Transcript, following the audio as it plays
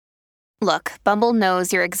Look, Bumble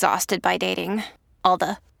knows you're exhausted by dating. All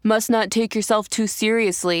the must not take yourself too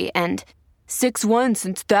seriously and 6'1"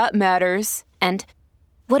 since that matters. And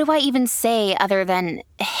what do I even say other than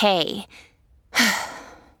hey?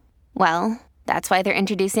 Well, that's why they're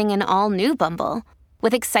introducing an all-new Bumble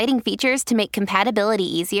with exciting features to make compatibility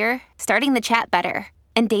easier, starting the chat better,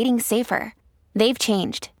 and dating safer. They've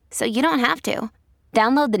changed, so you don't have to.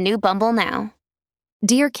 Download the new Bumble now.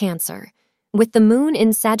 Dear Cancer, with the moon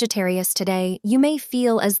in Sagittarius today, you may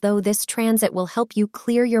feel as though this transit will help you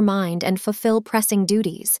clear your mind and fulfill pressing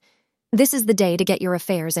duties. This is the day to get your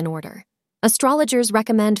affairs in order. Astrologers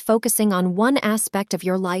recommend focusing on one aspect of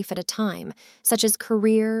your life at a time, such as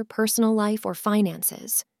career, personal life, or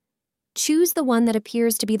finances. Choose the one that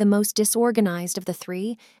appears to be the most disorganized of the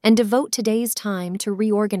three and devote today's time to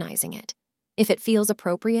reorganizing it. If it feels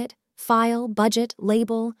appropriate, file, budget,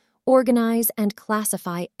 label, organize, and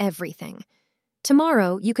classify everything.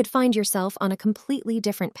 Tomorrow, you could find yourself on a completely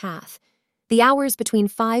different path. The hours between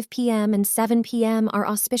 5 p.m. and 7 p.m. are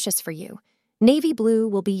auspicious for you. Navy blue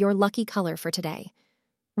will be your lucky color for today.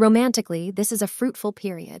 Romantically, this is a fruitful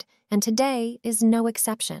period, and today is no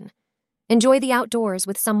exception. Enjoy the outdoors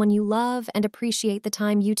with someone you love and appreciate the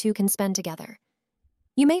time you two can spend together.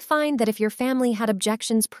 You may find that if your family had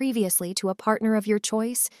objections previously to a partner of your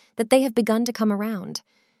choice, that they have begun to come around.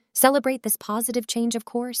 Celebrate this positive change of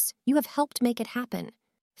course. You have helped make it happen.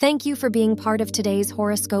 Thank you for being part of today's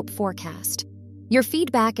horoscope forecast. Your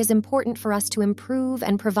feedback is important for us to improve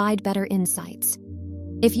and provide better insights.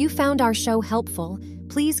 If you found our show helpful,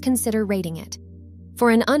 please consider rating it. For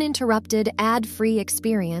an uninterrupted, ad-free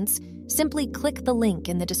experience, simply click the link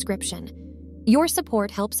in the description. Your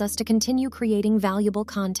support helps us to continue creating valuable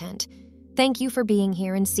content. Thank you for being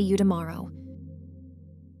here and see you tomorrow.